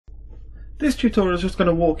This tutorial is just going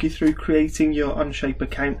to walk you through creating your OnShape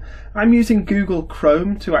account. I'm using Google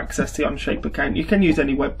Chrome to access the OnShape account. You can use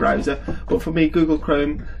any web browser, but for me Google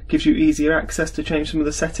Chrome gives you easier access to change some of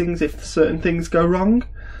the settings if certain things go wrong.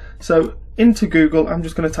 So into Google, I'm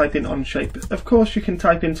just going to type in OnShape. Of course you can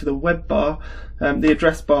type into the web bar, the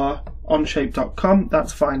address bar, onshape.com.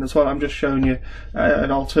 That's fine as well. I'm just showing you an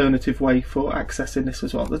alternative way for accessing this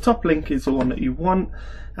as well. The top link is the one that you want,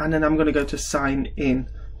 and then I'm going to go to sign in.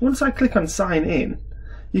 Once I click on sign in,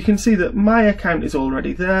 you can see that my account is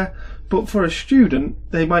already there, but for a student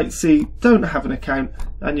they might see don't have an account,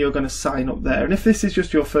 and you're going to sign up there. And if this is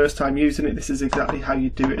just your first time using it, this is exactly how you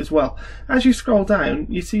do it as well. As you scroll down,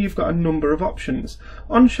 you see you've got a number of options.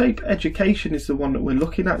 OnShape Education is the one that we're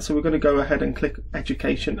looking at, so we're going to go ahead and click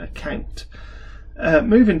Education Account.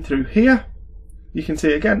 Moving through here, you can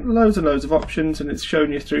see again loads and loads of options, and it's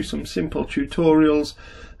showing you through some simple tutorials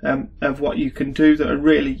of what you can do that are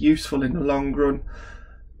really useful in the long run.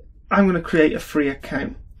 I'm going to create a free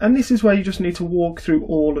account, and this is where you just need to walk through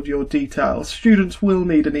all of your details. Students will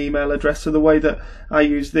need an email address, so the way that I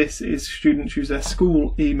use this is students use their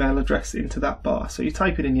school email address into that bar. So you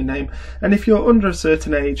type it in your name, and if you're under a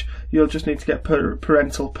certain age, you'll just need to get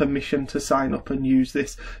parental permission to sign up and use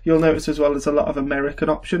this. You'll notice as well there's a lot of American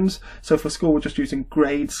options. So for school, we're just using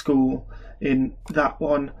grade school in that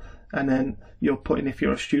one, and then you're putting if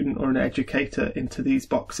you're a student or an educator into these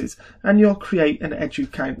boxes, and you'll create an edu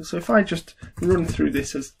account. So if I just run through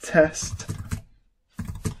this as test,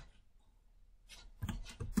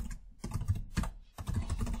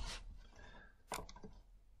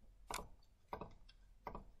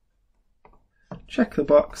 check the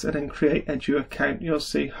box and then create edu account, you'll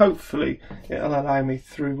see hopefully it'll allow me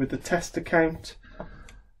through with the test account.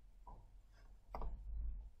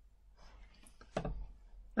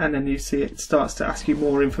 And then you see it starts to ask you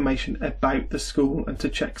more information about the school and to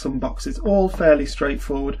check some boxes. All fairly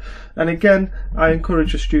straightforward. And again, I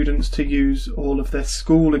encourage the students to use all of their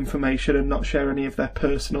school information and not share any of their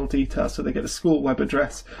personal details. So they get the school web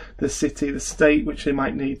address, the city, the state, which they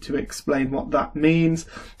might need to explain what that means.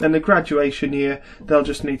 And the graduation year, they'll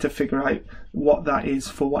just need to figure out what that is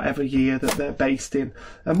for whatever year that they're based in.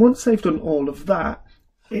 And once they've done all of that,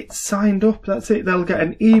 it's signed up, that's it. They'll get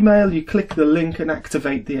an email, you click the link and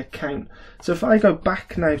activate the account. So if I go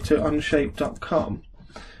back now to onshape.com,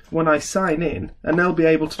 when I sign in, and they'll be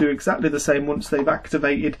able to do exactly the same once they've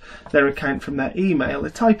activated their account from their email. They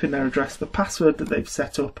type in their address, the password that they've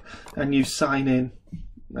set up, and you sign in.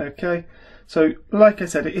 Okay, so like I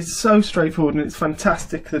said, it is so straightforward, and it's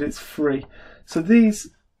fantastic that it's free. So these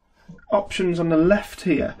options on the left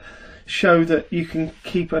here show that you can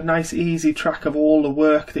keep a nice easy track of all the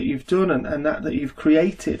work that you've done and that you've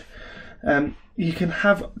created. You can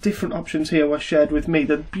have different options here were shared with me.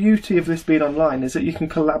 The beauty of this being online is that you can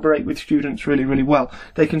collaborate with students really well.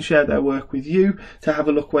 They can share their work with you to have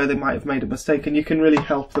a look where they might have made a mistake, and you can really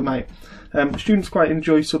help them out. Students quite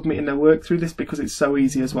enjoy submitting their work through this because it's so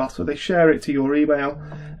easy as well. So they share it to your email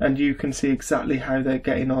and you can see exactly how they're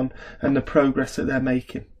getting on and the progress that they're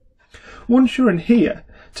making. Once you're in here,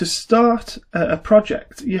 to start a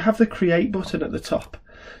project, you have the create button at the top.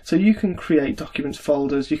 So you can create documents,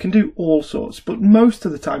 folders, you can do all sorts, but most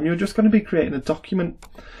of the time you're just going to be creating a document.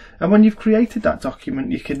 And when you've created that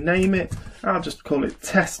document, you can name it. I'll just call it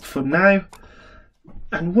test for now.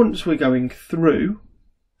 And once we're going through,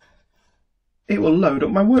 it will load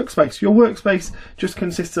up my workspace. Your workspace just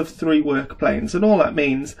consists of 3 work planes, and all that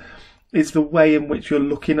means is the way in which you're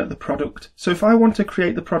looking at the product. So if I want to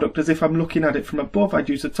create the product as if I'm looking at it from above, I'd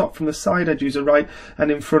use the top, from the side I'd use the right,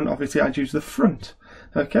 and in front obviously I'd use the front.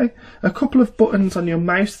 Okay, a couple of buttons on your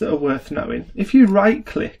mouse that are worth knowing. If you right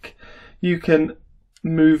click, you can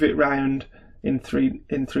move it round in three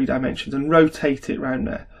dimensions and rotate it round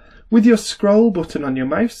there. With your scroll button on your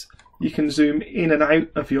mouse, you can zoom in and out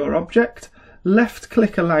of your object. Left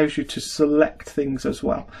click allows you to select things as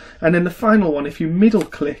well. And then the final one, if you middle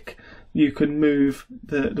click, you can move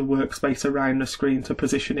the workspace around the screen to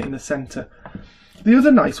position it in the centre. The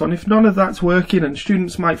other nice one, if none of that's working, and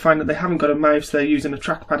students might find that they haven't got a mouse, they're using a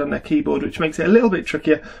trackpad on their keyboard, which makes it a little bit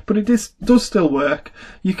trickier, but it does still work.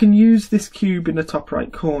 You can use this cube in the top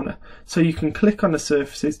right corner. So you can click on the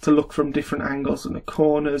surfaces to look from different angles, and the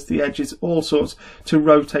corners, the edges, all sorts, to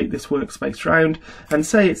rotate this workspace round. And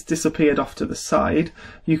say it's disappeared off to the side,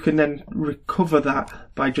 you can then recover that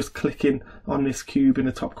by just clicking on this cube in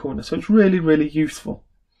the top corner. So it's really useful.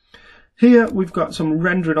 Here we've got some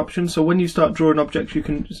rendering options, so when you start drawing objects you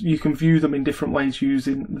can view them in different ways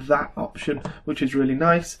using that option, which is really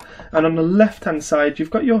nice. And on the left hand side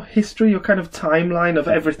you've got your history, your kind of timeline of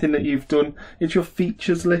everything that you've done. It's your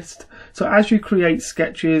features list. So as you create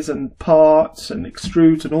sketches and parts and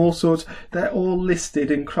extrudes and all sorts, they're all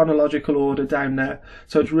listed in chronological order down there.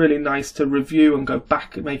 So it's really nice to review and go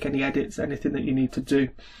back and make any edits, anything that you need to do.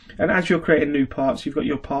 And as you're creating new parts, you've got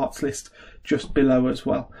your parts list just below as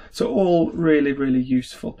well. So all really, really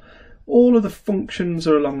useful. All of the functions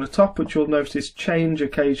are along the top, which you'll notice change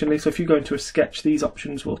occasionally. So if you go into a sketch, these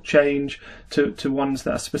options will change to ones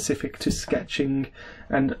that are specific to sketching.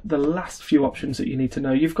 And the last few options that you need to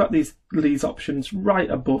know, you've got these options right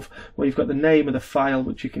above where you've got the name of the file,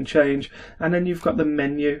 which you can change. And then you've got the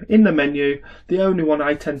menu. In the menu, the only one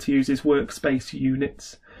I tend to use is workspace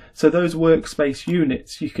units. So those workspace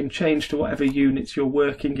units you can change to whatever units you're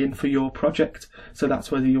working in for your project. So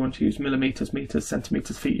that's whether you want to use millimeters, meters,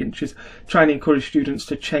 centimeters, feet, inches. Try and encourage students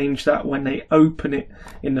to change that when they open it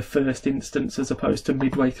in the first instance, as opposed to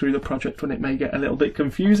midway through the project when it may get a little bit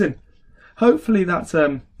confusing. Hopefully that's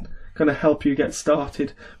going to help you get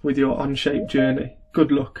started with your OnShape journey.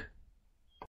 Good luck.